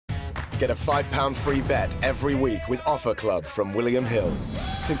Get a £5 free bet every week with Offer Club from William Hill.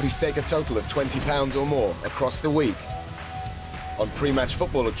 Simply stake a total of £20 or more across the week on pre-match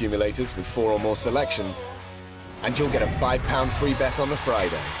football accumulators with 4 or more selections, and you'll get a £5 free bet on the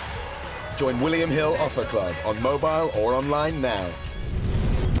Friday. Join William Hill Offer Club on mobile or online now.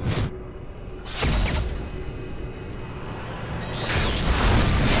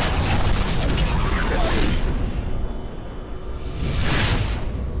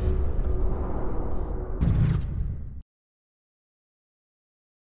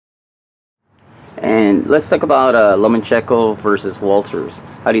 And let's talk about Lomachenko versus Walters.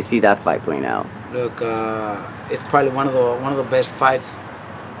 How do you see that fight playing out? Look, it's probably one of the best fights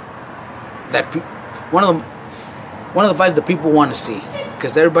that one of the fights that people want to see,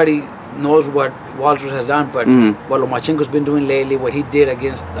 because everybody knows what Walters has done, but what Lomachenko's been doing lately, what he did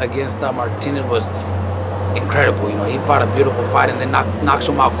against Martinez was incredible. You know, he fought a beautiful fight and then knocks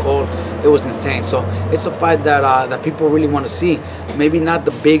him out cold. It was insane. So it's a fight that people really want to see. Maybe not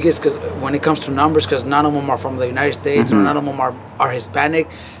the biggest, because when it comes to numbers, because none of them are from the United States or none of them are Hispanic,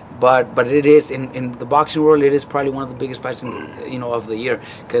 but it is in the boxing world. It is probably one of the biggest fights of the year,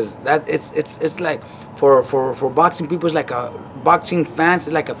 because that it's like for boxing people, it's like a boxing fans,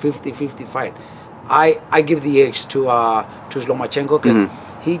 it's like a 50-50 fight. I give the edge to Lomachenko, because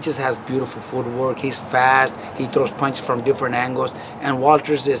he just has beautiful footwork. He's fast. He throws punches from different angles. And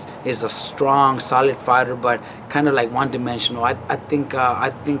Walters is a strong, solid fighter, but kind of like one-dimensional. I think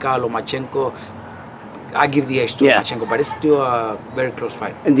Lomachenko. I give the edge to Lomachenko, but it's still a very close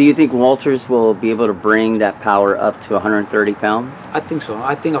fight. And do you think Walters will be able to bring that power up to 130 pounds? I think so.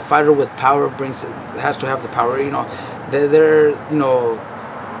 I think a fighter with power has to have the power. You know,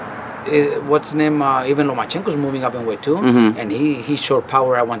 what's his name? Even Lomachenko's moving up in weight too, and he showed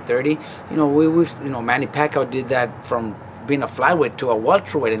power at 130. You know, we've Manny Pacquiao did that from being a flyweight to a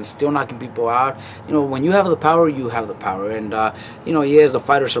welterweight and still knocking people out. You know, when you have the power, you have the power. And yes, the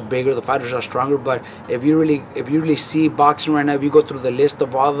fighters are bigger, the fighters are stronger. But if you really see boxing right now, if you go through the list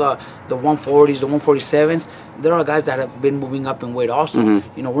of all the 140s, the 147s, there are guys that have been moving up in weight also.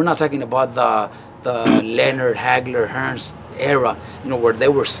 You know, we're not talking about the Leonard, Hagler, Hearns era, where they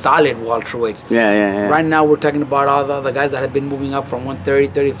were solid welterweights. Yeah. Right now we're talking about all the guys that have been moving up from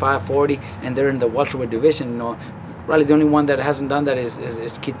 130, 35, 40, and they're in the welterweight division. Probably the only one that hasn't done that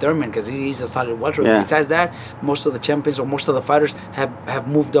is Keith Thurman, because he's a solid welterweight. Besides that, most of the champions or most of the fighters have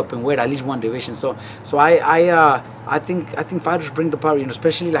moved up in weight, at least one division. So I think fighters bring the power,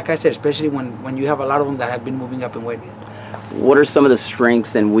 especially, like I said, especially when you have a lot of them that have been moving up in weight. What are some of the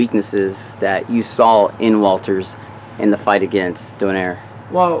strengths and weaknesses that you saw in Walters in the fight against Donaire?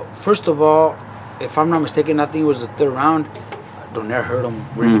 Well, first of all, if I'm not mistaken, I think it was the 3rd round. Donaire hurt him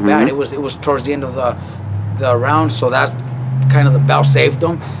really bad. It was towards the end of the round, so that's kind of the bell saved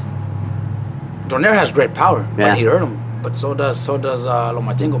him. Donaire has great power, but he hurt him. But so does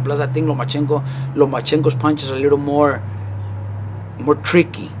Lomachenko. Plus, I think Lomachenko's punches are a little more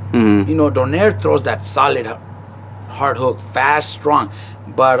tricky. Donaire throws that solid hard hook, fast, strong,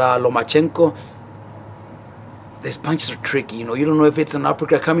 but Lomachenko, his punches are tricky. You don't know if it's an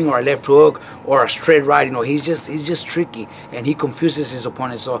uppercut coming or a left hook or a straight right. He's just tricky, and he confuses his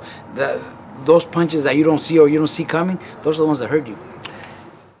opponent. So those punches that you don't see or you don't see coming, those are the ones that hurt you.